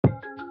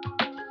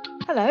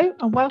Hello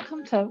and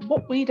welcome to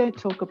What We Don't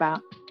Talk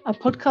About, a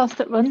podcast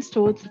that runs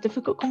towards the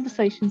difficult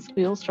conversations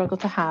we all struggle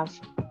to have.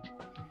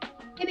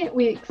 In it,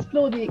 we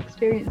explore the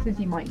experiences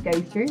you might go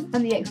through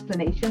and the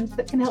explanations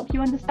that can help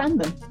you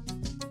understand them.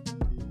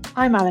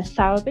 I'm Alice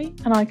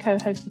Sowerby and I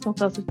co-host the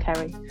podcast with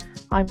Kerry.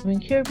 I'm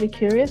incurably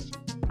curious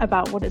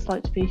about what it's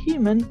like to be a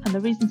human and the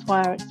reasons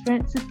why our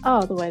experiences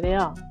are the way they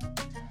are.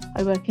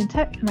 I work in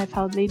tech and I've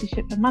held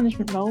leadership and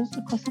management roles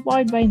across a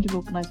wide range of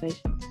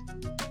organisations.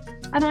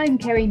 And I'm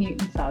Kerry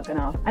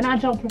Newton-Sargonar, an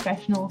agile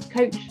professional,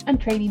 coach and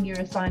training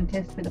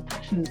neuroscientist with a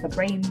passion for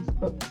brains,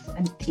 books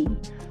and tea.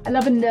 I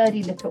love a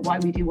nerdy look at why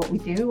we do what we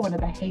do on a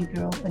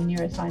behavioural and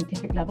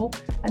neuroscientific level,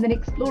 and then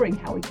exploring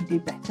how we can do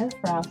better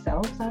for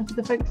ourselves and for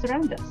the folks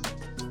around us.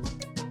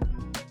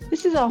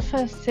 This is our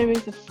first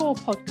series of 4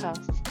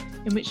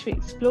 podcasts in which we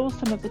explore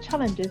some of the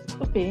challenges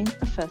of being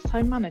a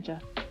first-time manager.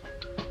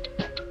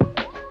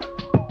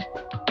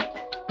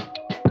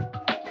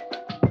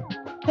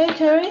 Hey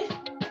Kerry.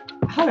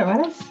 Hello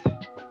Alice.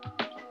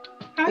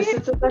 How are you?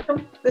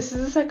 This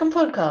is the second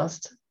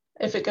podcast,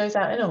 if it goes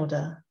out in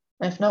order.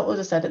 If not, we'll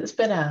just edit the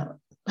spin out.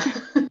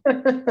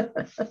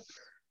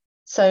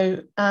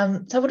 So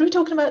what are we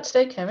talking about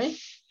today, Kerry?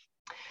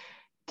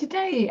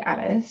 Today,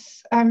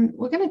 Alice,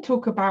 we're going to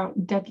talk about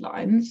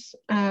deadlines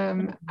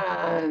and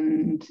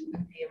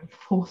the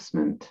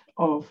enforcement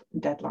of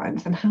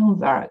deadlines and how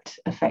that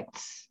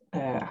affects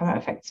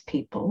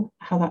people,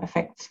 how that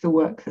affects the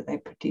work that they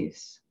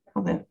produce,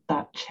 how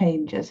that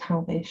changes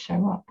how they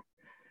show up.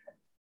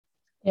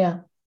 Yeah,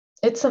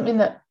 it's something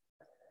that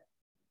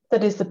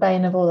is the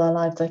bane of all our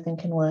lives, I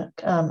think, in work.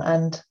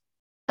 And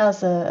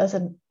as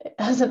an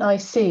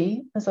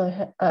IC, as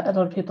a lot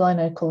of people I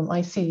know call them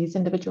ICs,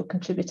 individual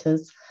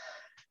contributors.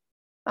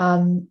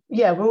 We're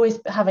always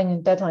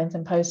having deadlines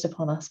imposed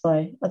upon us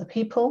by other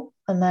people,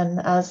 and then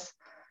as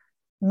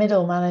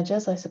middle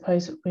managers, I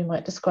suppose we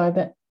might describe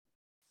it,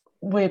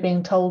 we're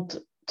being told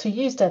to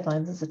use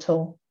deadlines as a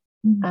tool.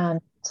 Mm-hmm.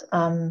 And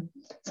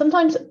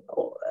sometimes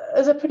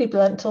as a pretty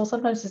blunt tool,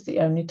 sometimes it's the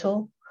only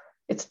tool.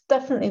 It's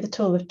definitely the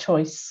tool of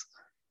choice,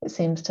 it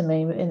seems to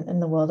me, in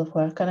the world of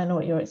work. I don't know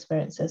what your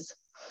experience is.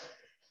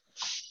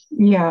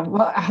 Yeah,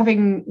 well,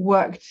 having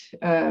worked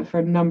for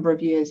a number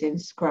of years in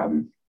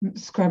Scrum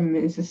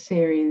is a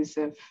series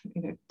of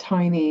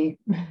tiny,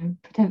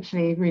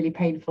 potentially really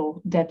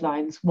painful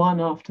deadlines,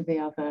 one after the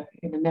other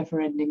in a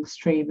never-ending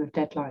stream of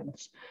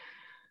deadlines.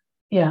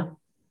 Yeah.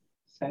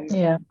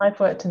 Yeah,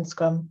 I've worked in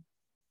Scrum.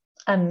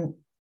 And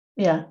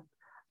yeah,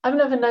 I've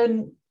never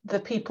known the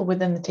people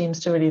within the teams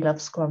to really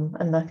love Scrum,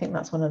 and I think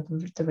that's one of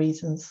the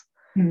reasons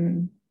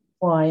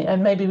why.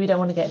 And maybe we don't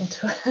want to get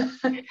into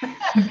it.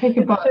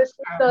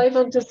 Dive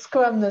onto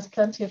Scrum. There's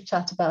plenty of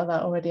chat about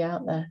that already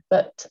out there.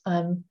 But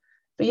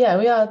yeah,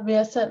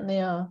 we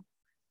certainly are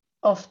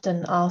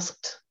often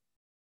asked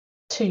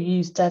to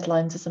use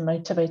deadlines as a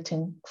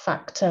motivating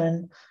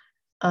factor,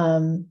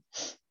 and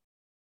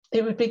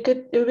it would be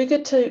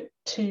good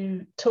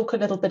to talk a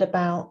little bit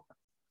about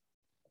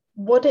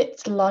what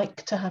it's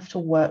like to have to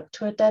work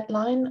to a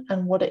deadline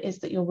and what it is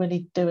that you're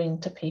really doing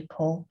to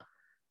people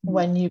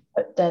when you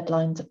put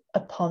deadlines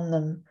upon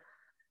them.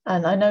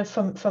 And I know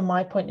from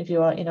my point of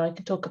view, I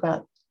can talk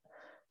about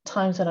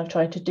times when I've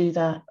tried to do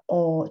that,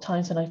 or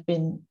times when I've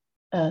been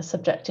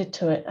subjected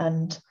to it,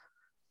 and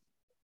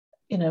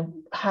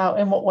how,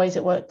 in what ways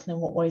it works and in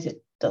what ways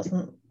it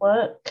doesn't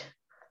work.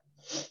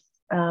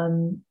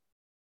 And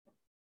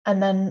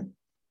then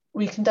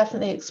we can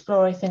definitely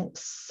explore, I think,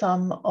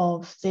 some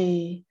of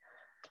the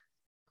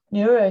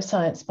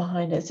neuroscience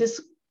behind it. It's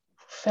just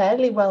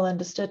fairly well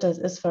understood,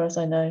 as far as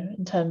I know,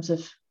 in terms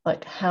of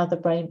like how the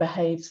brain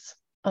behaves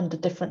under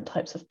different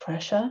types of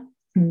pressure.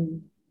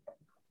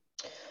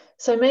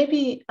 So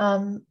maybe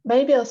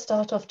I'll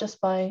start off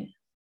just by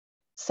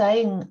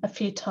saying a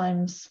few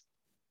times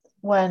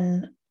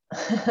when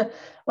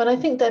I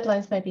think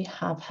deadlines maybe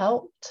have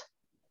helped,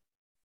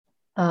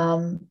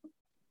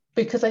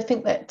 because I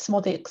think that's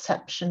more the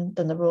exception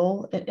than the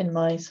rule in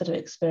my sort of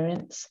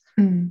experience.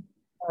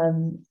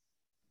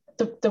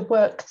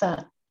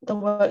 The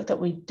work that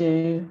we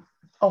do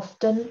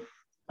often,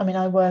 I mean,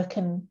 I work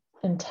in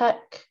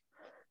tech,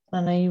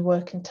 I know you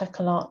work in tech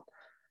a lot,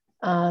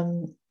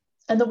 and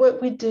the work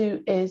we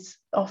do is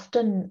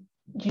often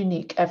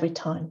unique every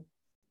time,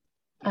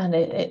 and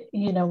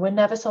we're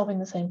never solving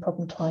the same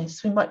problem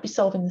twice. We might be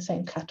solving the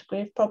same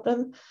category of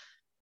problem,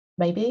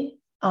 maybe,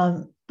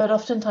 but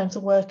oftentimes the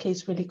work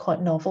is really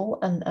quite novel,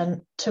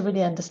 and to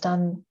really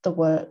understand the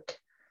work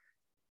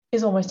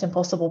is almost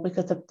impossible,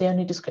 because the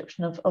only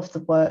description of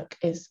the work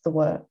is the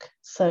work.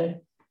 So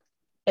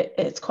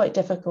it's quite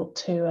difficult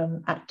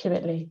to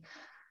accurately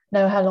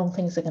know how long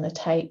things are going to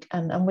take.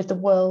 And with the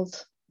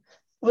world,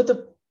 with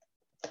the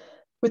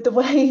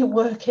way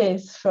work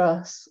is for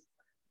us,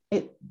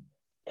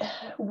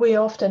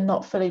 we're often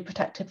not fully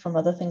protected from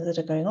other things that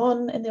are going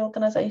on in the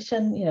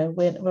organisation.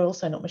 We're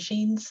also not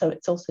machines, so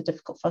it's also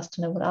difficult for us to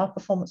know what our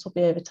performance will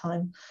be over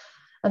time.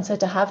 And so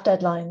to have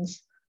deadlines,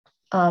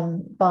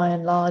 by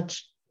and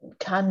large,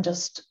 can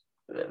just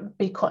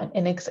be quite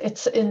an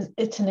it's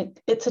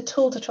a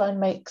tool to try and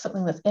make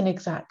something that's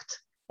inexact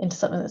into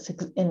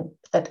something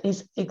that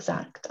is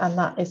exact, and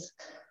that is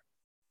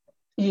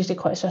usually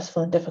quite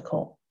stressful and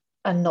difficult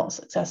and not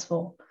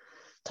successful.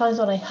 Times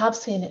when I have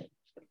seen it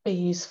be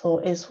useful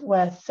is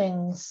where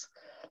things,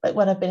 like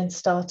when I've been in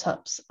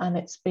startups and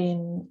it's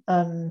been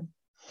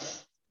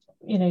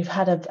you've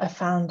had a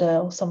founder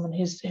or someone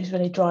who's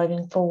really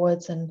driving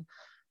forwards, and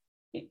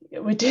we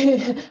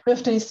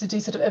often used to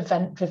do sort of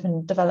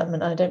event-driven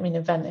development. I don't mean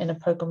event in a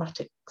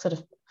programmatic sort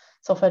of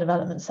software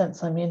development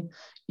sense. I mean,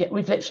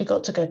 we've literally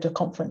got to go to a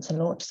conference and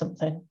launch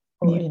something,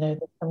 or there's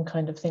some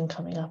kind of thing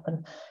coming up,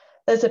 and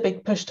there's a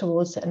big push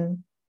towards it,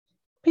 and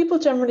people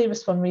generally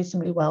respond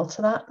reasonably well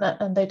to that,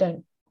 and they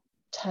don't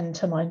tend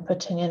to mind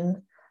putting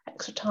in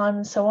extra time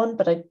and so on.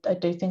 But I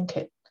do think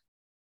it,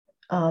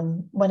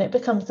 when it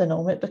becomes the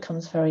norm, it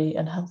becomes very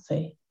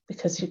unhealthy,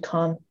 because you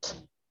can't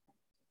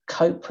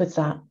cope with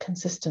that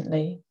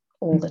consistently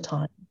all the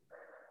time.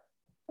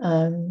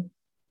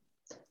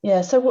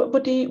 So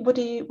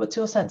what's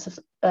your sense of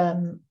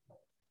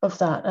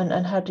that,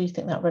 and how do you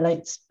think that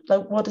relates?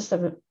 Like, what does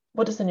the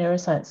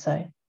neuroscience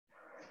say?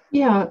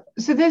 Yeah,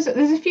 so there's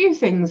a few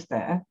things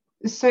there.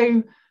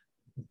 So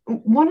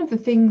one of the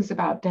things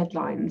about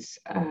deadlines,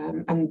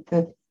 and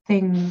the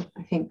thing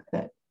I think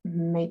that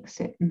makes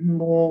it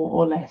more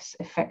or less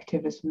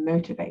effective as a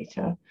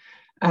motivator,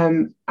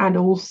 and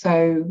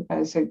also,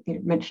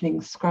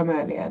 mentioning Scrum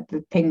earlier,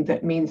 the thing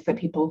that means that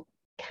people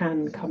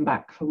can come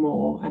back for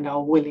more and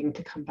are willing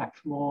to come back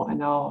for more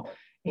and are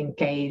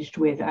engaged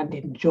with and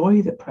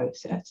enjoy the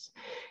process,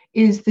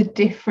 is the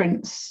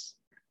difference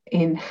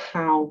in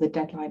how the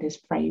deadline is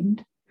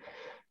framed.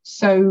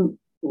 So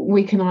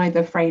we can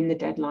either frame the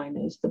deadline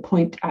as the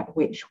point at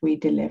which we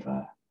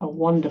deliver a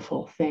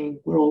wonderful thing,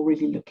 we're all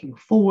really looking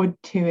forward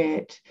to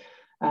it,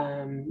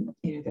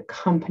 the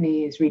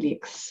company is really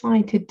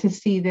excited to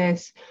see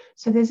this.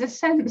 So there's a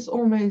sense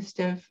almost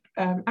of,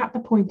 at the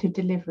point of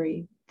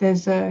delivery,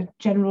 there's a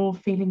general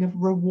feeling of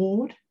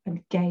reward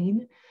and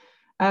gain.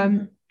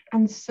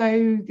 And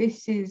so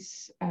this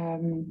is, a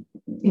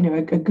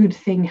good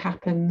thing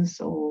happens,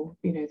 or,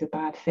 the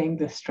bad thing,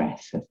 the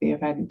stress of the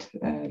event,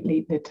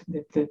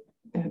 the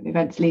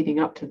events leading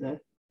up to the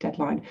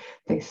deadline,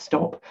 they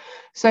stop.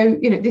 So,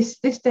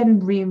 this then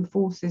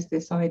reinforces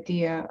this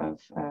idea of,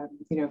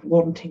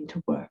 wanting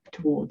to work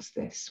towards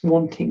this,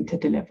 wanting to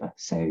deliver.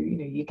 So,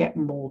 you get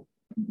more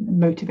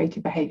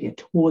motivated behavior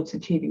towards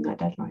achieving that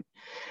deadline.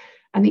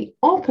 And the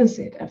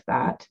opposite of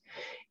that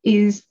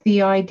is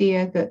the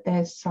idea that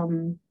there's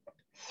some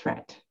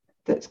threat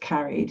that's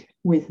carried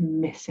with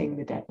missing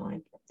the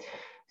deadline.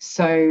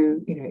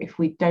 So, if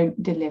we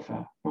don't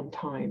deliver on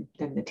time,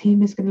 then the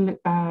team is going to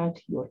look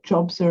bad, your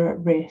jobs are at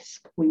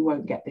risk, we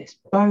won't get this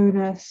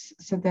bonus.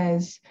 So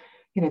there's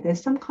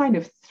some kind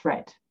of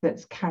threat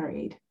that's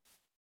carried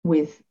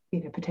with,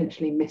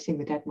 potentially missing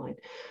the deadline.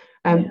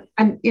 And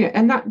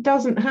that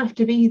doesn't have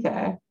to be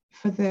there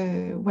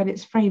when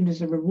it's framed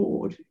as a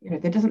reward.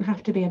 There doesn't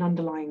have to be an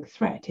underlying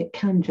threat. It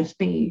can just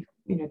be,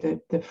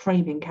 the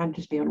framing can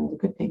just be on all the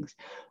good things,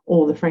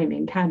 or the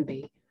framing can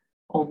be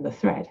on the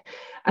thread.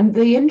 And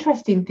the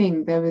interesting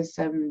thing, there was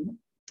some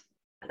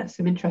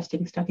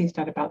interesting studies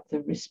done about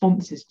the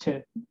responses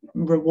to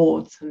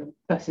rewards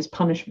versus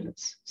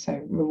punishments.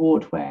 So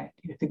reward where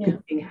the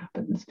good thing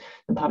happens,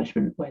 the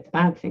punishment where the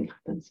bad thing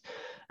happens,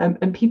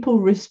 and people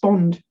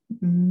respond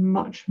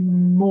much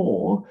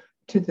more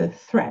to the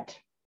threat,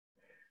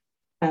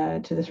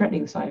 to the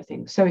threatening side of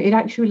things. So it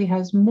actually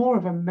has more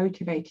of a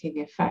motivating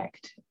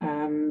effect,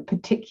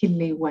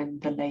 particularly when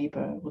the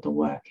labour or the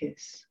work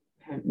is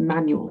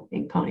manual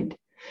in kind.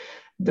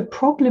 The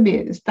problem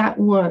is that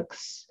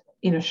works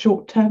in a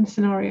short-term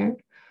scenario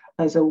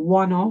as a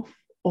one-off,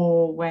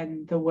 or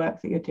when the work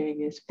that you're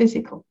doing is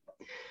physical.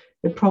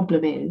 The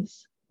problem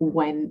is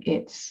when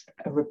it's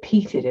a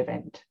repeated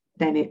event,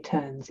 then it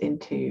turns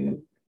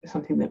into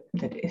something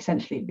that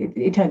essentially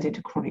it turns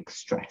into chronic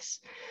stress.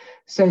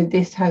 So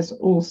this has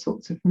all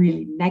sorts of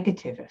really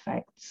negative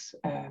effects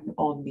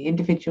on the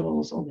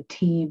individuals, on the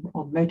team,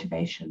 on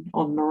motivation,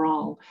 on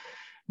morale,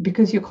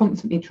 because you're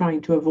constantly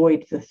trying to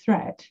avoid the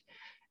threat.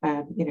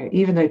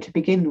 Even though to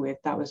begin with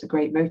that was a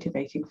great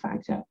motivating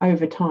factor,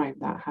 over time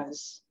that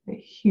has a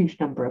huge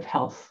number of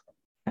health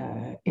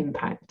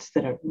impacts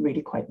that are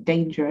really quite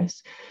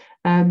dangerous,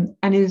 and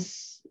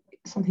is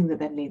something that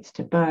then leads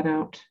to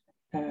burnout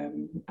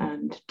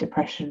and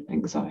depression,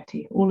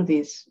 anxiety, all of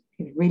these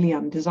really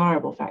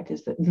undesirable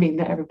factors that mean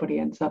that everybody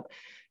ends up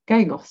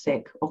going off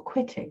sick or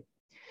quitting.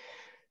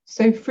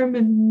 So from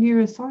a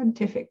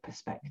neuroscientific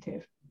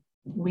perspective,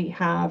 we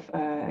have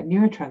a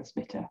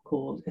neurotransmitter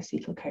called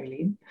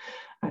acetylcholine,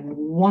 and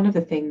one of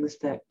the things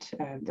that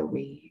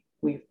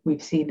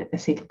we've seen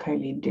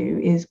acetylcholine do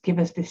is give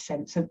us this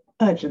sense of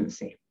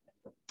urgency.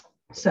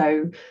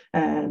 So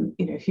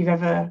if you've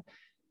ever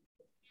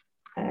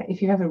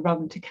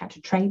run to catch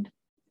a train,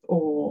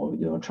 or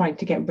you're trying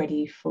to get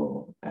ready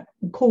for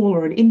call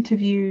or an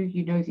interview,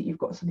 you know that you've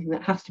got something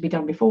that has to be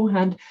done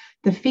beforehand.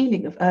 The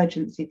feeling of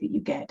urgency that you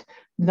get,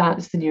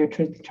 that's the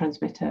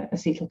neurotransmitter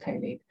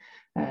acetylcholine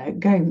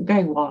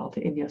going wild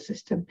in your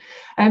system.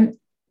 And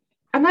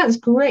that's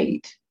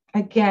great,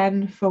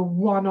 again, for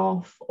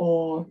one-off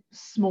or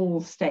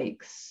small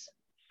stakes,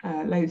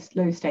 low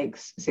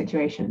stakes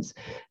situations.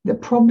 The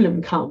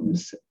problem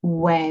comes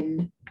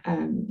when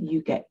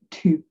you get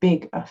too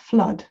big a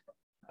flood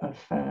of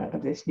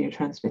this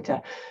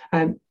neurotransmitter.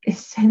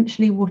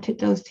 Essentially what it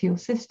does to your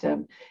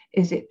system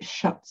is it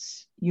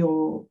shuts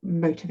your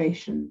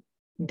motivation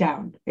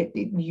down.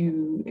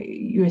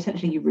 You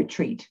essentially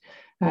retreat.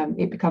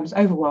 It becomes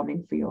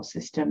overwhelming for your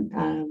system,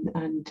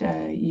 and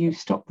you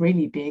stop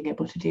really being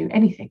able to do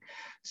anything.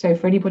 So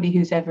for anybody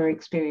who's ever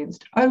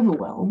experienced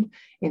overwhelm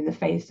in the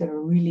face of a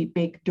really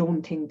big,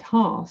 daunting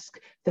task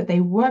that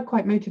they were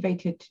quite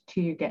motivated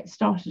to get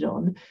started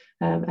on,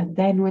 and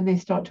then when they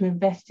start to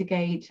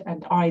investigate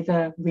and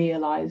either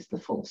realize the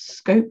full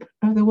scope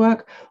of the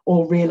work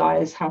or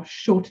realize how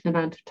short an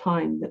amount of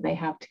time that they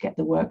have to get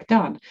the work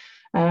done,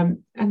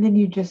 and then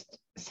you just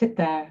sit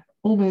there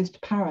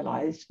almost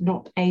paralyzed,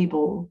 not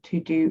able to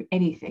do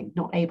anything,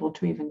 not able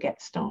to even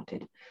get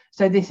started.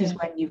 So this is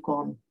when you've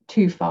gone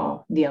too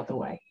far the other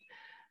way.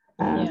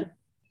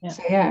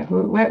 So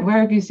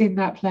where have you seen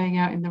that playing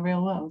out in the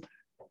real world?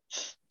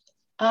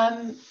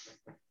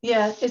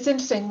 It's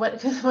interesting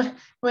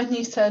when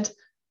you said,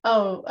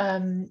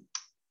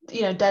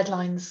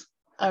 deadlines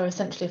are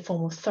essentially a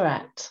form of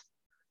threat,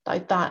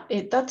 like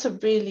that. That's a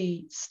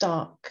really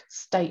stark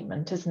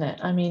statement, isn't it?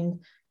 I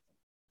mean,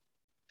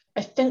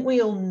 I think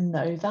we all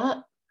know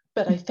that,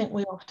 but I think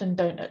we often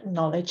don't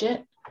acknowledge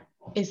it,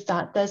 is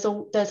that there's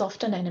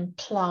often an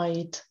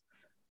implied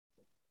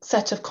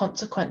set of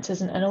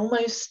consequences, and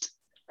almost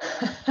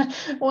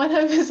when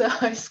I was a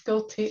high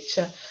school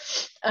teacher,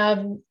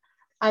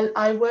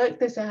 I worked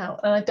this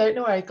out, and I don't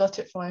know where I got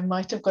it from. I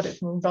might have got it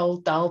from a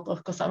Roald Dahl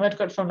book, or something. I might have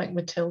got it from like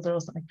Matilda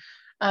or something.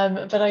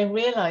 But I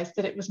realized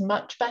that it was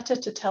much better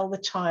to tell the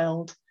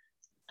child,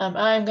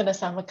 I'm going to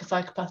sound like a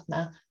psychopath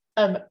now,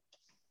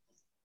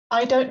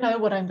 I don't know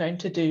what I'm going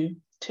to do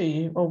to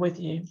you or with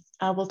you.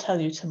 I will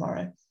tell you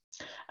tomorrow.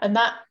 And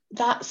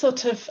that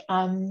sort of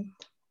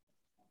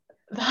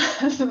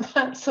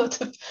that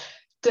sort of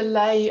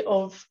delay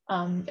of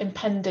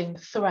impending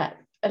threat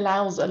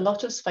allows a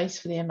lot of space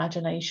for the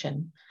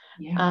imagination.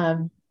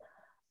 But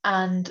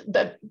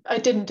I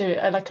didn't do it.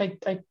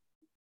 I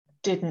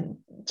didn't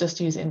just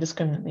use it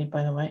indiscriminately,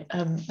 by the way.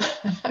 In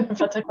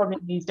fact, I probably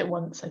used it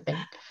once, I think,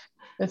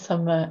 with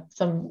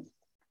some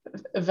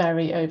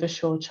very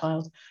oversure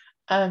child.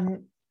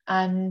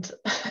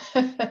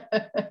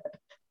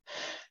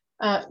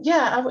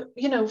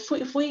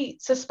 If we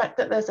suspect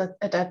that there's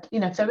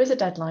if there is a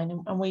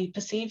deadline and we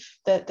perceive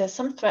that there's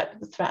some threat,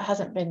 the threat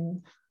hasn't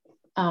been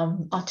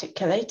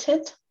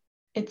articulated,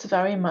 it's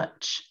very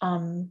much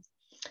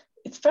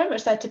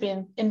there to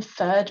be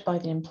inferred by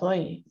the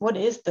employee. What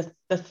is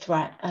the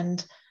threat?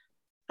 And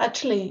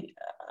actually,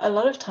 a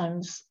lot of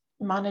times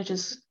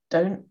managers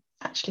don't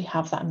actually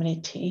have that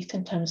many teeth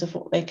in terms of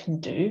what they can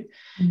do,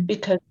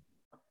 because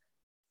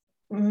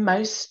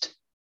most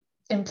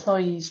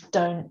employees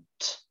don't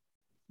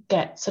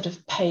get sort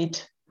of paid.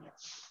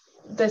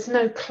 There's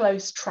no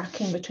close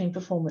tracking between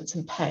performance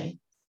and pay.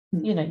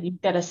 You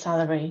get a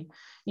salary,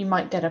 you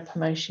might get a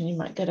promotion, you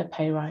might get a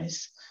pay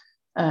rise.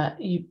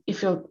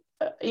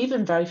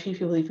 Even very few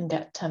people even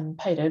get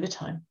paid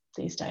overtime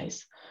these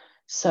days.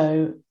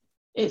 So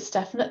it's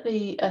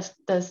definitely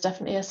there's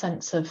definitely a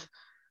sense of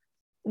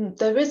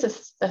there is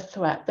a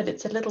threat, but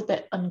it's a little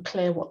bit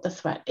unclear what the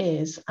threat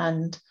is,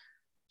 and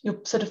you're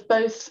sort of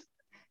both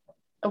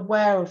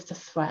aware of the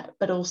threat,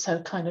 but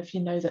also kind of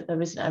that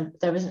there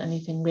isn't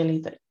anything really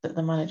that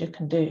the manager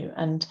can do,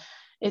 and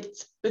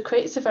it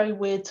creates a very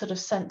weird sort of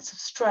sense of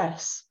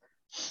stress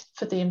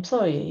for the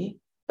employee,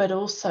 but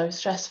also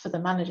stress for the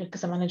manager,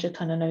 because the manager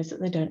kind of knows that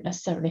they don't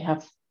necessarily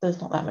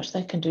there's not that much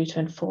they can do to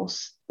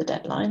enforce the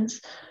deadlines.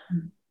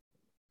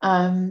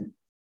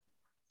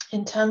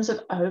 In terms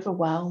of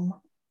overwhelm,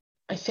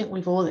 I think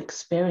we've all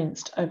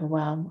experienced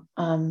overwhelm,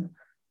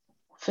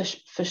 for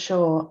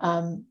sure.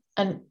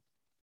 And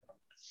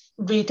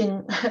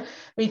reading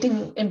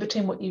in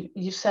between what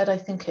you said, I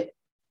think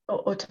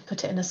or to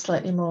put it in a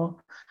slightly more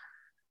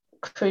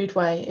crude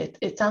way,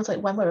 it sounds like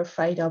when we're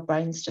afraid, our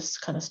brains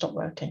just kind of stop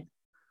working.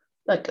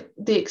 Like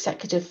the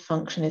executive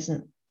function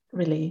isn't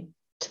really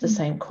to the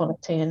same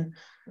quality, and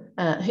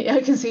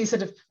I can see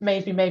sort of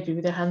maybe with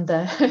your hand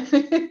there.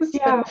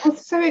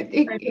 So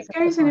it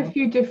goes in a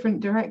few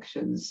different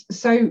directions.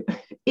 So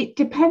it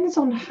depends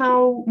on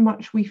how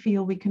much we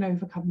feel we can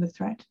overcome the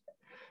threat.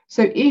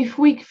 So if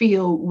we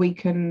feel we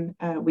can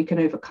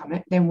overcome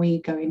it, then we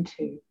go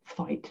into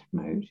fight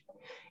mode.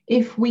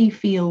 If we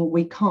feel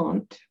we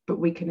can't, but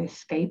we can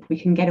escape, we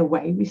can get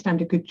away, we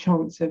stand a good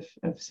chance of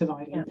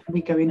surviving,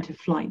 we go into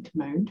flight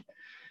mode.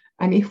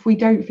 And if we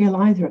don't feel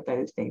either of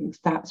those things,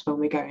 that's when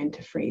we go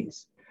into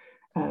freeze.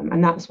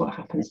 And that's what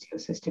happens to your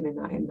system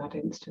in that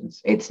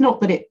instance. It's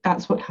not that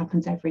that's what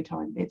happens every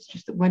time. It's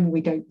just that when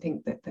we don't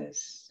think that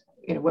there's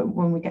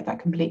when we get that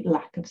complete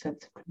lack of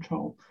sense of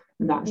control,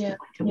 that's the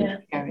point at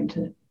which we go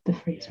into the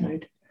freeze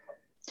mode.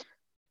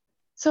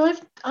 So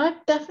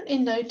I've definitely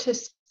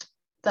noticed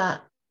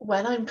that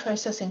when I'm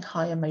processing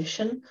high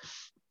emotion,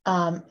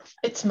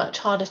 it's much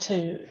harder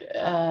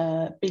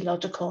to be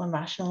logical and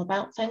rational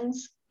about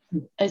things.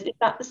 Is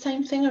that the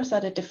same thing, or is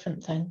that a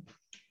different thing?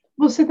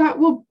 Well, so that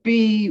will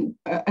be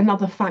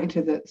another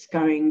factor that's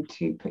going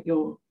to put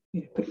you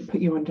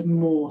under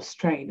more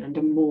strain,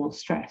 under more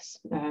stress.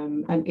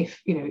 And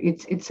if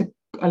it's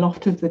a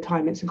lot of the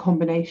time it's a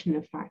combination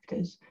of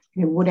factors.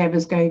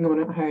 Whatever's going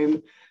on at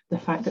home, the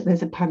fact that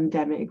there's a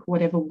pandemic,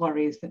 whatever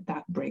worries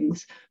that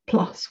brings,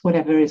 plus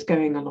whatever is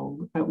going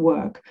along at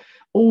work,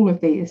 all of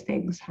these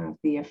things have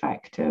the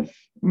effect of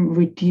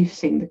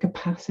reducing the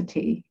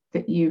capacity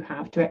that you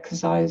have to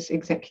exercise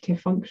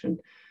executive function.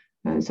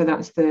 So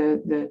that's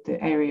the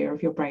area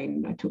of your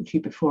brain I talked to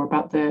you before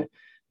about the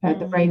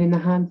brain in the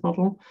hand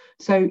model.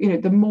 So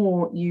the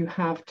more you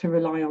have to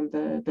rely on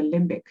the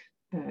limbic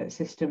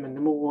system, and the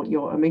more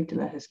your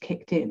amygdala has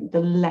kicked in, the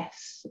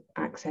less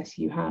access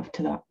you have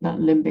to that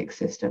limbic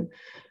system,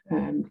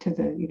 to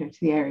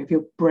the area of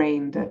your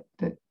brain that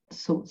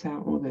sorts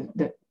out, or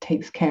that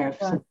takes care of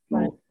some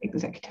more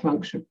executive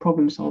function,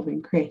 problem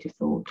solving, creative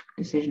thought,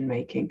 decision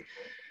making,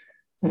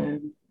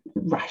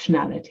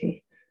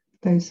 rationality,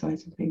 those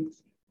sides of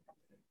things.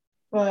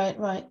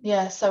 Right.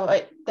 Yeah.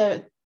 So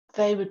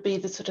they would be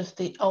the sort of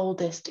the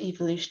oldest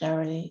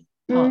evolutionarily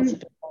parts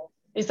of it.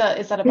 Is that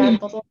a bad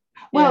model?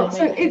 Well,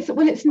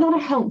 it's not a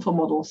helpful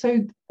model.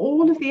 So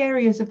all of the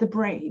areas of the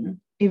brain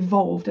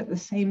evolved at the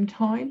same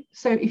time.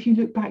 So if you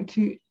look back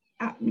to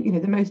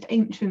the most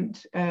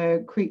ancient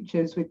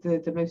creatures with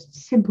the most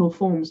simple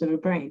forms of a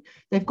brain,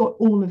 they've got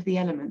all of the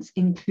elements,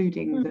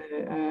 including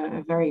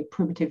a very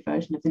primitive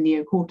version of the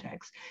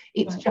neocortex.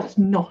 It's just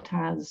not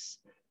as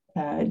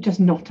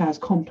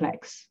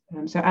complex.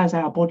 So as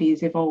our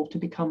bodies evolve to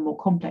become more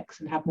complex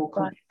and have more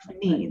complex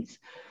needs,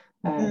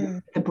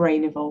 the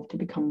brain evolved to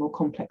become more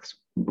complex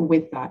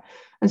with that.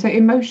 And so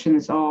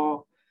emotions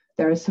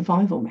they're a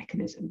survival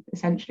mechanism,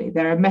 essentially.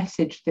 They're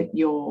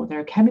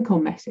a chemical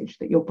message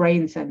that your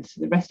brain sends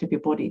to the rest of your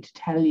body to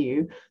tell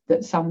you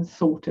that some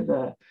sort of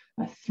a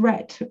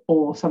threat,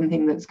 or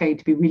something that's going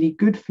to be really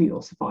good for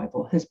your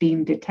survival, has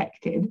been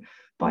detected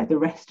by the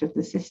rest of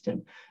the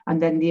system.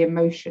 And then the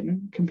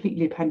emotion,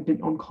 completely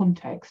dependent on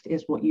context,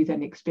 is what you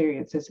then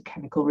experience as a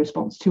chemical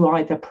response to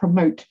either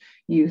promote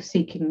you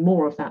seeking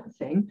more of that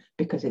thing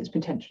because it's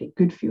potentially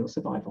good for your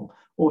survival,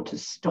 or to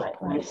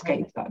stop or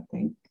escape that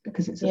thing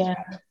because it's a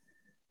threat.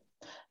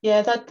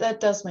 Yeah, that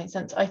does make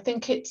sense. I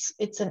think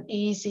it's an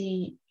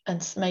easy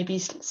and maybe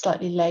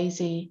slightly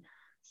lazy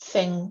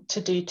thing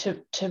to do,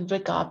 to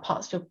regard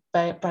parts of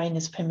your brain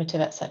as primitive,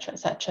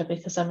 etc.,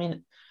 because I mean,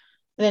 at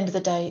the end of the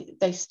day,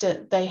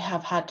 they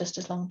have had just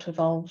as long to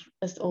evolve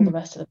as all the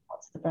rest of the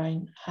parts of the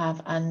brain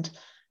have. And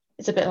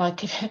it's a bit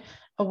like if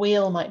a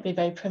wheel might be a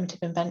very primitive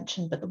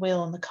invention, but the wheel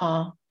on the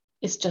car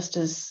is just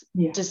as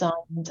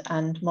designed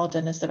and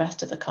modern as the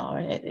rest of the car,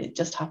 and it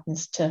just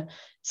happens to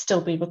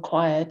still be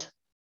required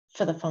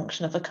for the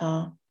function of the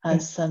car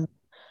as so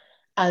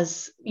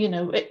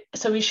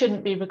we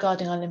shouldn't be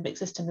regarding our limbic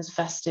system as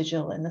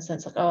vestigial, in the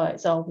sense like,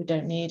 it's old, we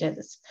don't need it,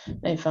 there's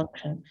no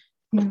function.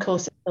 Of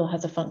course it still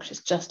has a function,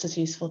 it's just as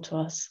useful to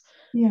us.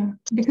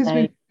 Because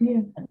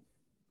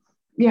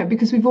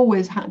we've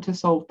always had to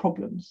solve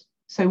problems,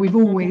 so we've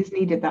always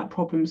needed that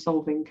problem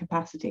solving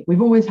capacity.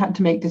 We've always had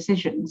to make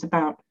decisions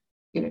about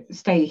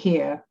stay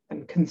here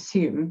and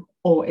consume,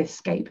 or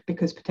escape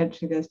because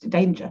potentially there's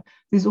danger.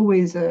 There's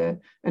always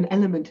an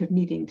element of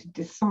needing to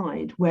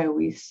decide where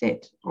we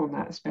sit on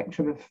that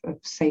spectrum of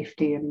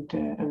safety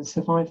and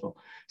survival.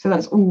 So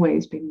that's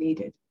always been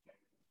needed.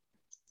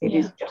 It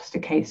is just a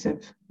case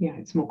of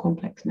it's more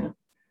complex now.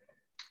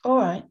 All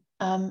right.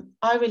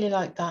 I really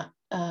like that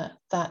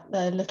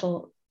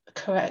little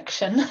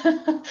correction,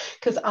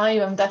 because I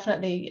am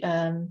definitely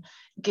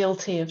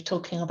guilty of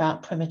talking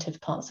about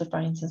primitive parts of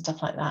brains and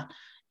stuff like that,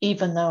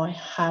 even though I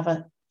have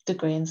a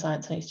degree in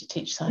science. I used to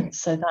teach science,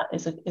 so that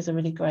is a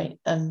really great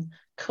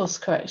course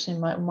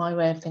correction in my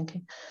way of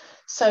thinking.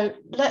 So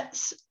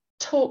let's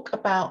talk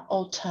about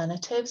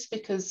alternatives,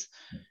 because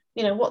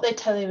what they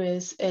tell you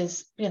is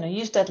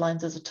use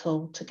deadlines as a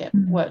tool to get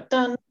work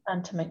done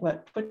and to make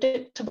work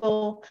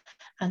predictable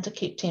and to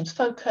keep teams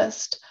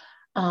focused,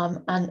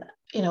 and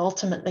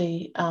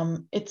ultimately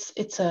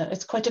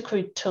it's quite a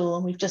crude tool,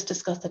 and we've just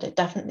discussed that it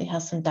definitely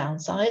has some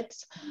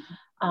downsides,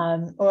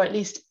 or at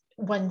least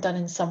when done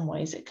in some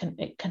ways it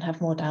can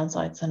have more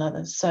downsides than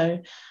others.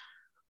 So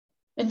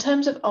in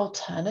terms of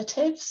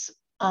alternatives,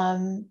 I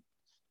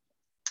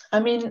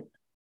mean,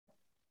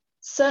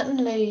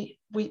 certainly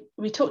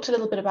we talked a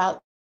little bit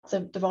about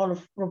the role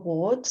of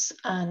rewards,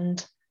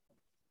 and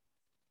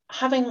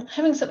having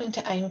something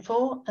to aim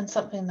for and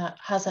something that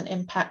has an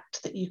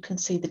impact that you can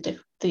see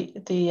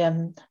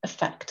the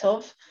effect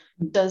of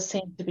does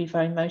seem to be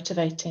very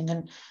motivating.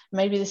 And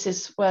maybe this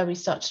is where we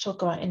start to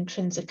talk about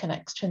intrinsic and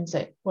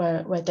extrinsic,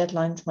 where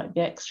deadlines might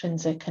be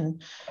extrinsic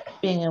and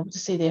being able to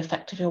see the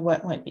effect of your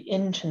work might be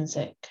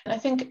intrinsic. I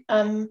think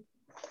I've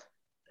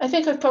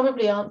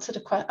probably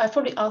answered I've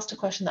probably asked a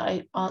question that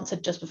I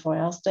answered just before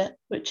I asked it,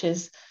 which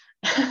is,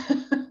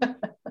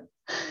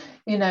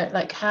 you know,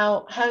 like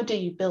how do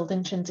you build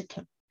intrinsic?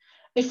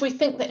 If we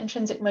think that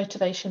intrinsic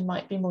motivation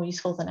might be more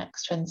useful than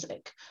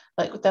extrinsic,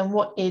 like then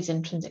what is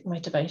intrinsic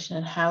motivation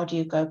and how do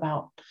you go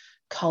about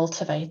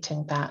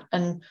cultivating that?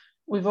 And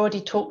we've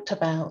already talked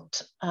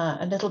about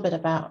a little bit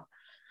about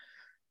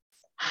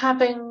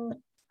having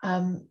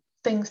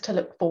things to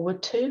look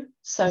forward to.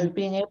 So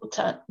being able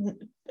to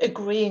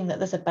agreeing that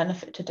there's a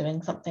benefit to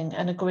doing something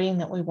and agreeing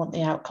that we want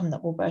the outcome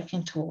that we're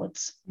working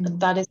towards.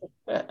 That is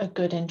a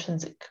good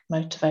intrinsic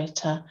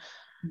motivator.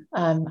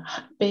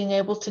 Being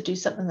able to do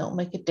something that will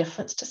make a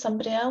difference to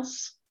somebody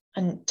else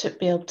and to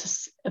be able to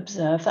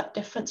observe that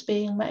difference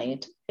being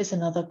made is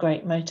another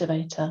great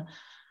motivator.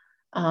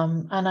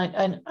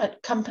 And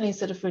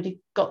companies that have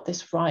really got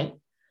this right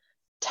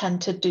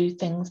tend to do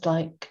things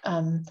like,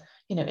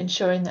 you know,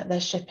 ensuring that they're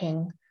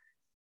shipping,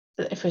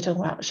 if we're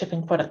talking about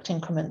shipping product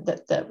increment,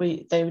 that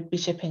they would be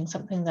shipping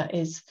something that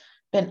has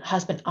been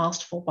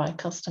asked for by a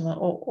customer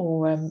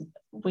or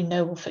we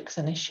know will fix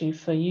an issue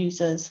for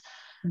users.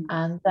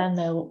 And then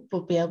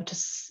will be able to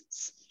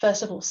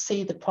first of all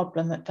see the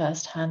problem at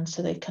first hand,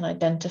 so they can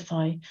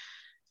identify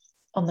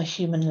on the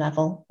human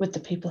level with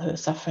the people who are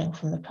suffering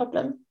from the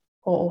problem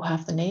or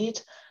have the need,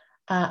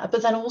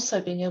 but then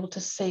also being able to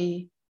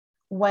see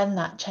when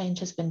that change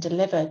has been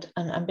delivered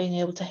and being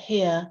able to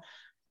hear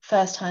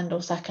first hand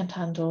or second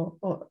hand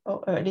or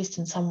at least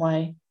in some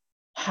way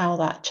how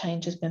that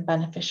change has been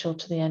beneficial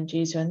to the end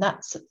user. And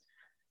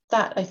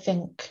that I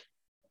think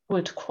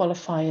would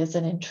qualify as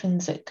an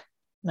intrinsic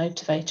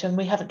motivator. And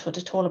we haven't talked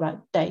at all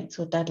about dates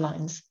or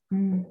deadlines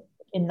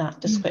in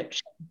that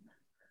description.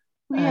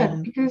 Well, yeah,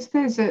 because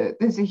there's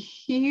a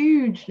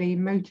hugely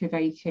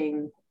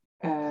motivating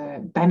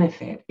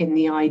benefit in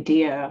the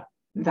idea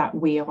that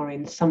we are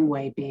in some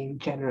way being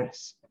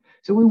generous.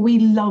 So we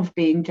love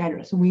being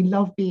generous and we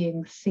love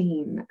being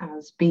seen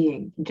as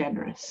being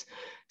generous.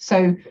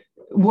 So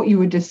what you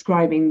were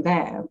describing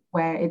there,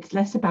 where it's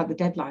less about the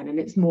deadline and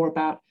it's more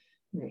about,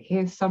 you know,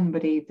 here's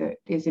somebody that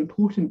is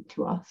important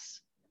to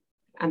us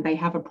and they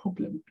have a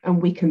problem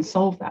and we can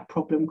solve that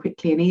problem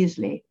quickly and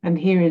easily, and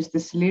here is the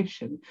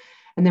solution.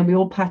 And then we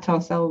all pat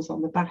ourselves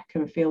on the back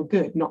and feel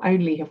good. Not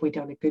only have we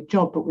done a good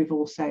job, but we've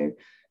also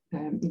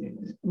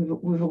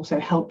we've also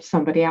helped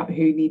somebody out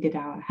who needed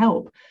our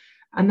help.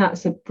 And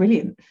that's a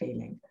brilliant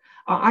feeling.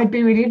 I'd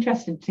be really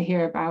interested to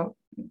hear about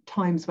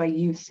times where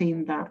you've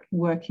seen that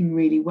working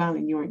really well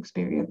in your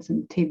experience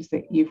and teams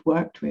that you've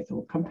worked with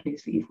or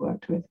companies that you've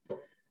worked with.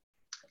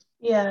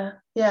 Yeah.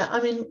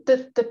 I mean,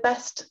 the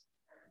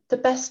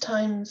best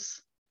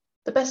times,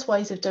 the best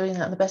ways of doing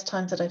that, and the best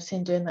times that I've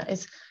seen doing that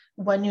is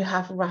when you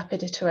have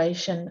rapid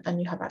iteration and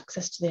you have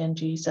access to the end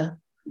user.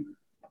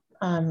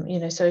 You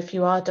know, so if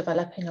you are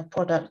developing a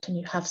product and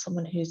you have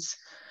someone who's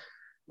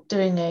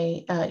doing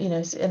an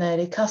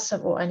early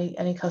customer, or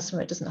any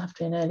customer, it doesn't have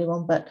to be an early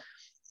one, but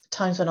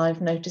times when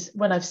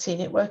I've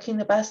seen it working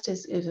the best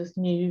is with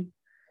new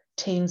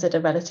teams that are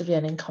relatively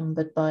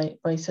unencumbered by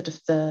sort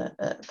of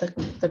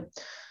the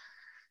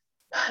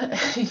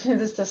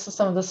there's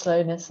some of the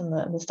slowness and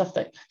the stuff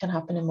that can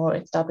happen in more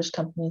established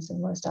companies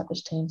and more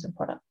established teams and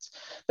products.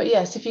 But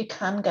yes, if you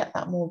can get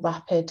that more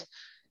rapid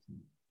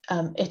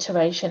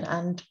iteration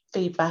and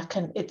feedback,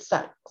 and it's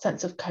that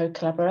sense of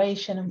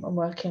co-collaboration and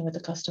working with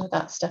the customer,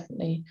 that's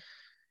definitely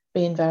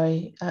been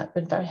very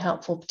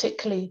helpful,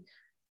 particularly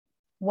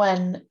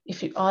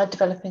if you are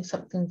developing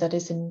something that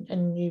is in a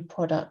new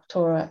product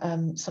or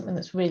something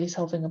that's really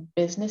solving a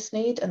business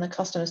need and the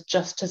customer's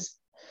just as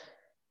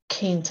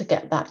keen to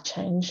get that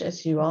change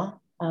as you are,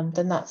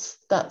 then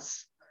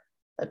that's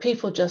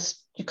people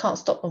just, you can't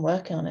stop them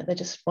working on it, they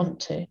just want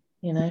to,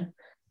 you know.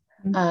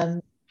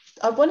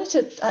 I wanted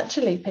to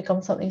actually pick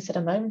on something you said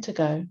a moment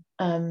ago,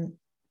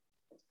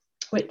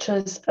 which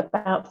was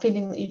about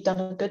feeling that you've done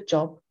a good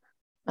job,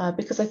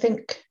 because I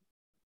think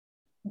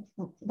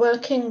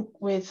working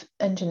with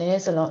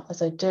engineers a lot,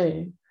 as I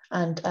do,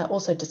 and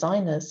also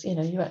designers, you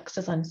know, UX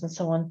designers and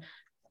so on,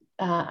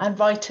 and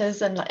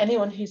writers and like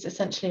anyone who's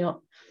essentially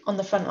on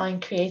the front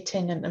line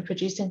creating and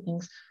producing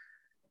things,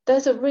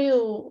 there's a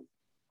real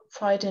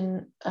pride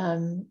in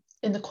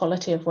the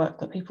quality of work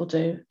that people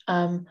do,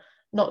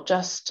 not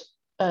just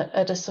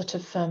at a sort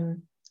of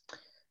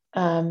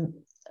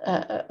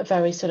a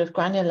very sort of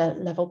granular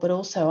level, but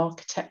also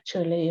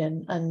architecturally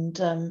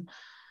and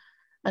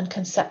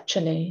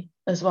conceptually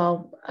as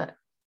well.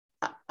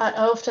 I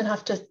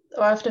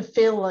often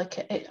feel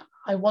like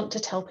I want to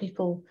tell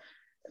people,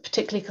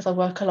 particularly because I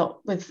work a lot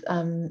with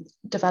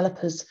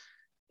developers,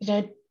 you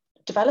know,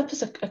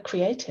 developers are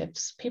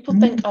creatives. People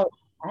think, oh,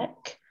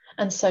 heck.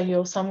 And so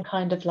you're some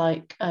kind of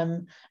like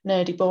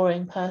nerdy,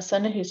 boring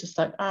person who's just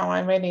like, oh, I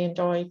really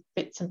enjoy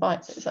bits and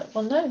bytes. It's like,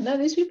 well, no,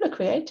 these people are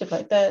creative.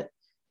 Like they're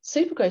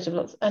super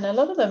creative. And a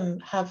lot of them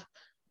have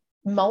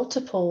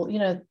multiple,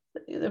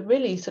 the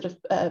really sort of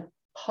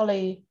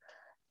polymath.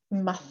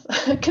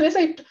 Can I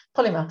say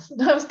polymaths?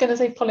 No, I was going to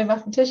say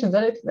polymathematicians.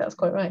 I don't think that's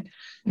quite right.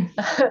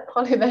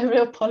 They're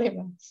real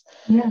polymaths.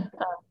 Yeah.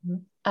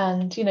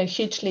 And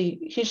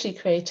hugely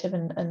creative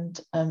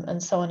and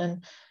so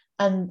on,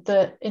 and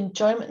the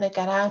enjoyment they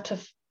get out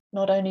of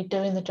not only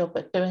doing the job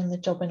but doing the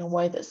job in a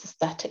way that's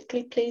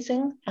aesthetically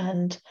pleasing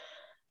and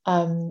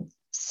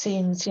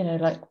seems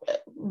like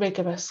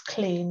rigorous,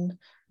 clean,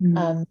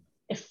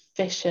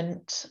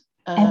 efficient,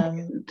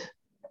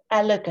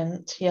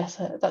 elegant.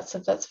 Yes,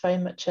 that's very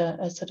much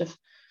a sort of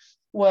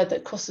word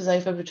that crosses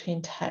over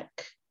between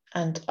tech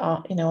and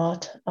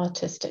art,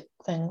 artistic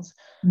things.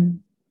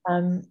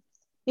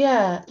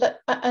 Yeah,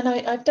 and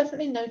I've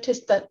definitely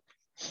noticed that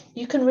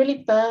you can really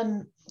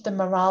burn the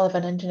morale of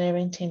an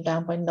engineering team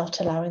down by not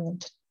allowing them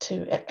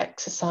to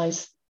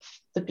exercise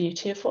the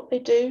beauty of what they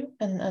do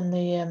and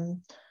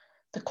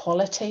the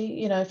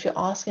quality. If you're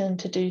asking them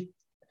to do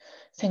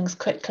things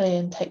quickly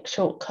and take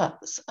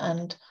shortcuts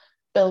and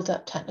build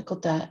up technical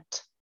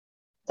debt,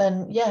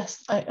 then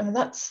yes, I mean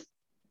that's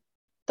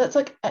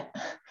like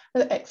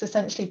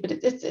existentially, but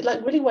it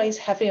like really weighs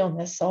heavy on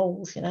their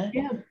souls,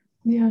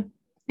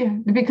 Yeah,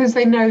 because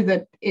they know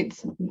that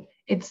it's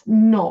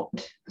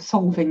not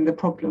solving the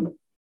problem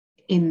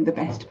in the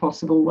best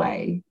possible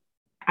way,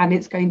 and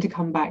it's going to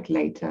come back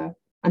later,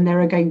 and there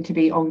are going to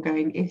be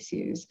ongoing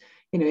issues.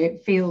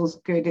 It feels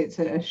good. It's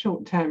a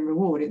short-term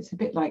reward. It's a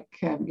bit like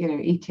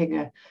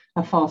eating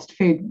a fast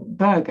food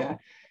burger.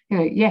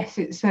 Yes,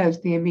 it serves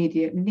the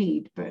immediate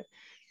need, but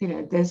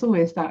there's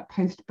always that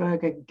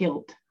post-burger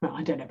guilt. Well,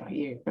 I don't know about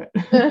you, but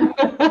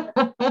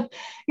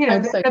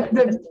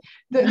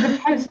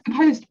the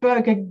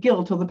post-burger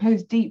guilt or the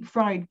post-deep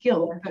fried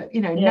guilt that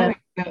knowing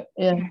that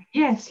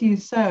yes, you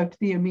served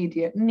the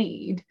immediate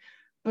need,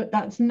 but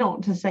that's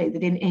not to say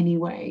that in any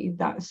way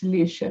that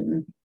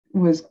solution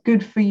was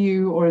good for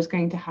you or is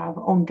going to have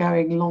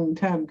ongoing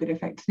long-term good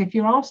effects. And if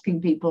you're asking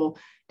people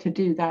to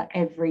do that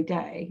every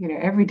day,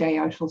 every day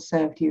I shall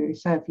serve you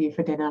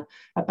for dinner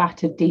a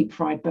battered deep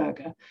fried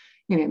burger,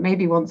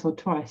 maybe once or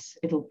twice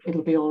it'll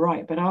be all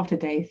right, but after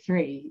day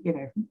 3,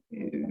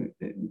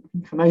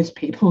 for most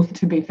people,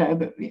 to be fair,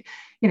 but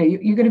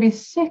you're going to be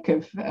sick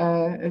of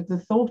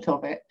the thought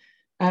of it,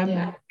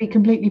 be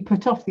completely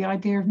put off the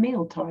idea of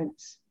meal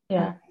times,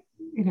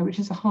 which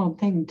is a hard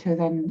thing to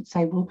then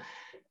say, well,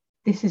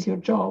 this is your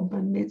job,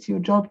 and it's your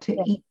job to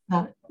eat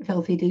that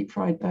filthy deep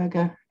fried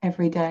burger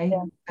every day.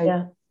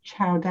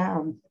 Chow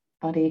down,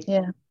 buddy.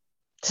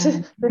 This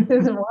is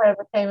why I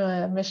became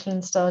a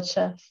Michelin-starred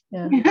chef.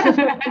 I'm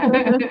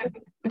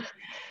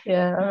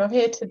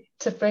here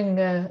to bring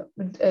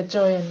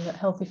joy and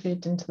healthy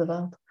food into the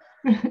world.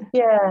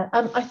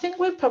 I think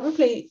we're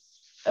probably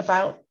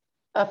about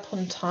up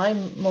on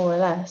time, more or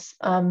less.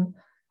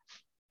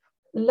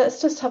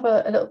 Let's just have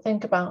a little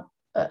think about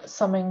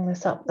summing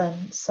this up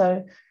then.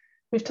 So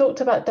we've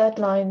talked about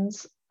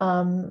deadlines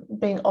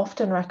being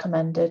often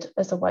recommended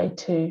as a way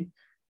to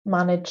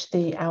manage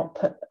the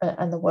output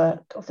and the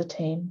work of the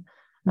team.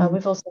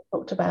 We've also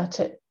talked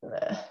about it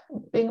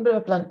being a bit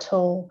of a blunt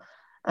tool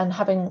and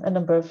having a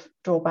number of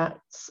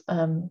drawbacks.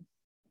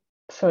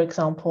 For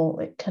example,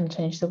 it can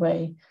change the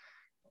way,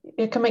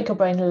 it can make your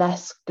brain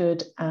less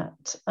good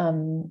at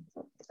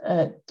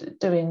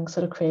doing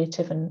sort of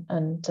creative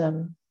and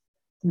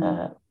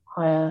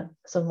higher,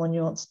 sort of more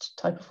nuanced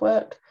type of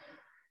work.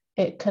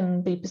 It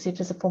can be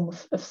perceived as a form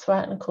of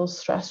threat and cause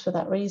stress for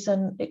that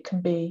reason. It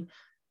can be,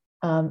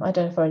 I don't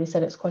know if I already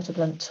said, it's quite a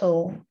blunt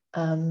tool.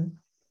 And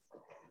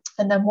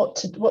then what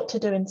to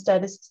do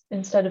instead is,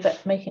 instead of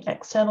making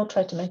external,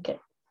 instead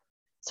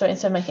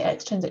of making it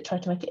extrinsic, try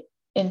to make it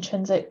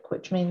intrinsic,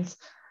 which means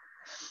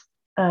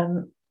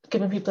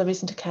giving people a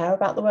reason to care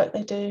about the work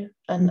they do,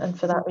 and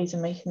for that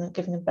reason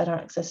giving them better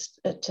access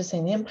to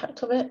seeing the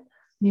impact of it.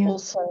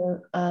 Also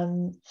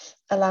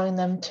allowing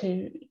them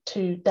to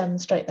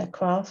demonstrate their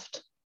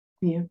craft,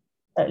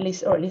 at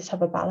least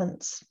have a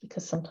balance,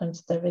 because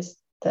sometimes there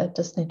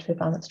does need to be a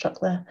balance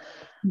struck there,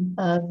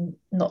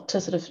 not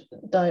to sort of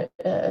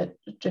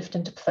drift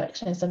into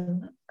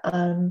perfectionism.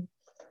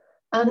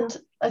 And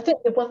I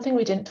think the one thing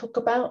we didn't talk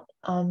about,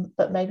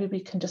 but maybe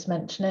we can just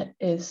mention it,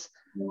 is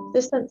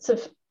this sense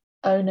of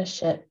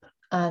ownership.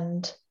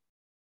 And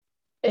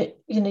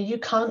you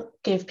can't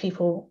give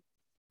people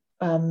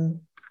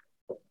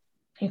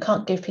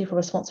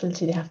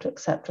responsibility, they have to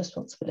accept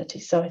responsibility.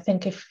 So I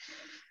think if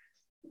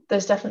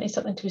there's definitely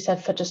something to be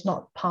said for just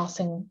not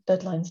passing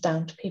deadlines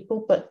down to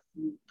people, but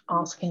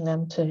asking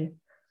them to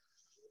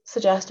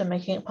suggest and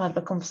making it part of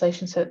a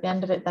conversation, so at the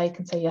end of it they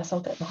can say, yes,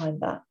 I'll get behind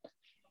that,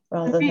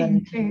 rather than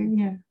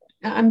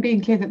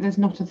being clear that there's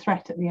not a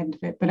threat at the end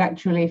of it, but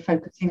actually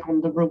focusing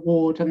on the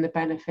reward and the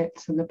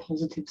benefits and the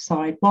positive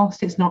side.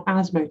 Whilst it's not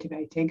as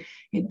motivating,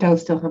 it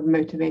does still have a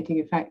motivating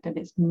effect, and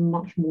it's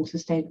much more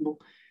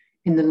sustainable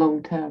in the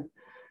long term.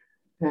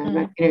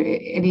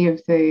 Any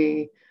of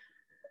the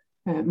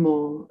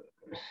more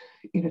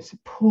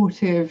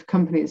supportive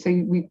companies, so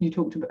you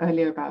talked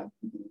earlier about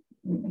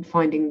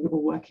finding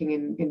or working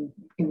in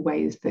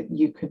ways that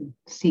you can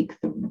seek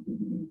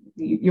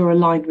you're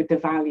aligned with the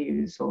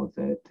values or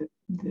the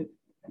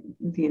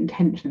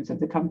intentions of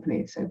the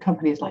company. So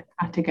companies like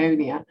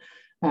Patagonia,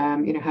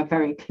 have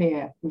very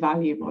clear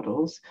value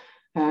models.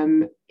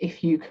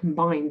 If you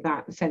combine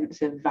that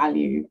sense of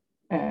value,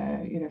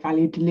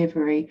 value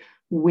delivery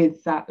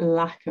with that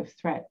lack of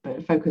threat,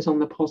 but focus on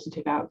the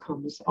positive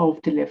outcomes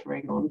of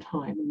delivering on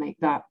time and make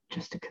that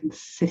just a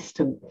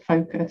consistent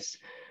focus.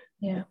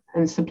 Yeah.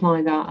 And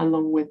supply that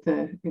along with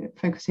the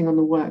focusing on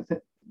the work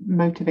that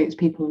motivates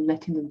people and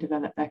letting them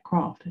develop their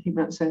craft. I think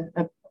that's a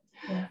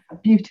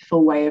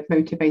beautiful way of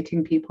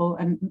motivating people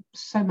and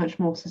so much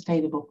more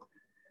sustainable.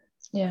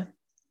 Yeah.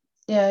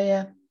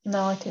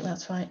 No, I think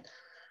that's right.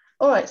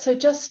 All right, so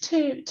just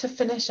to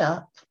finish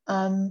up,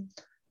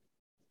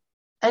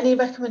 any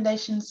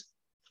recommendations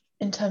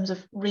in terms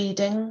of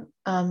reading?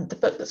 The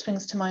book that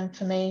springs to mind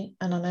for me,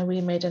 and I know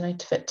we made a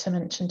note of it to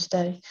mention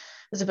today,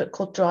 is a book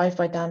called Drive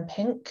by Dan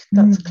Pink.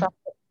 That's a classic,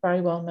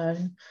 very well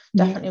known,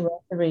 definitely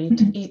worth the read.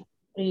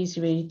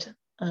 Easy read.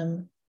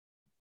 I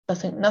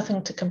think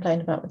nothing to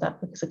complain about with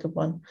that book. It's a good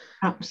one.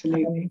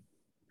 Absolutely.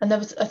 And there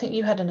was, I think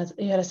you had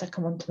a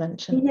second one to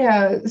mention.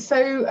 Yeah,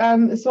 so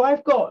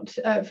I've got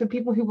for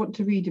people who want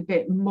to read a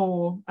bit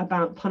more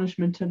about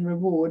punishment and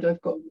reward,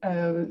 I've got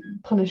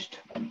Punished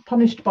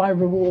by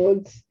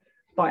Rewards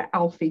by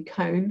Alfie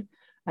Kohn,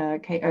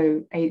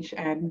 Kohn.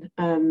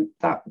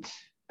 That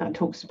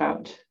talks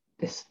about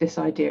this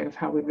idea of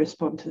how we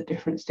respond to the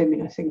different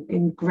stimulus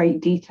in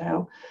great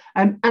detail.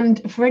 And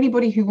for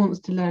anybody who wants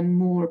to learn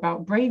more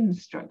about brain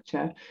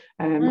structure,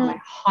 I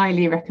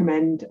highly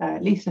recommend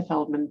Lisa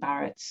Feldman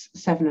Barrett's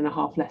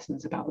 7.5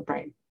 Lessons About the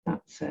Brain.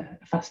 That's a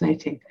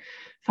fascinating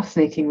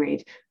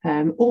read.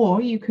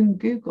 Or you can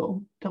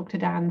Google Dr.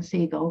 Dan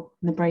Siegel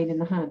and The Brain in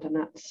the Hand, and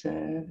that's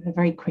a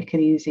very quick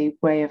and easy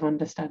way of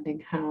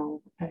understanding how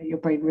your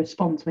brain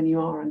responds when you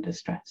are under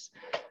stress.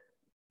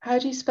 How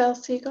do you spell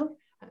Siegel?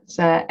 It's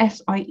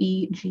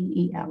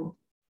Siegel.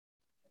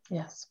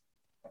 Yes,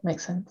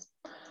 makes sense.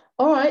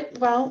 All right,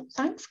 well,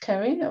 thanks,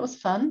 Kerry. That was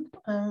fun.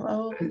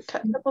 I'll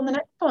catch up on the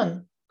next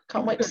one.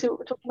 Can't wait to see what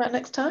we're talking about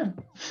next time.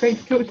 Great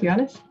to talk to you,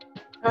 Alice.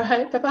 All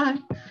right, bye-bye.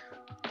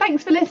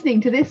 Thanks for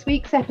listening to this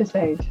week's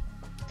episode.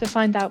 To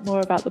find out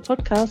more about the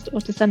podcast or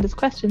to send us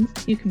questions,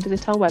 you can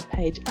visit our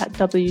webpage at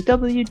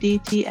www.dta.co.uk.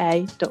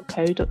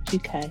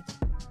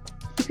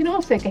 You can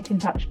also get in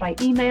touch by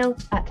email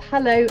at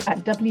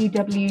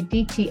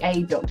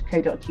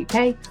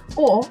hello@www.dta.co.uk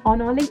or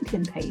on our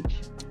LinkedIn page.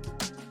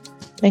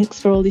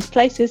 Links for all these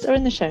places are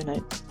in the show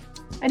notes.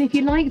 And if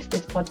you liked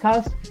this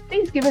podcast,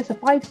 please give us a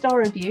 5-star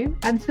review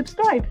and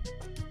subscribe.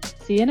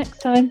 See you next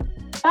time.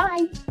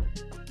 Bye.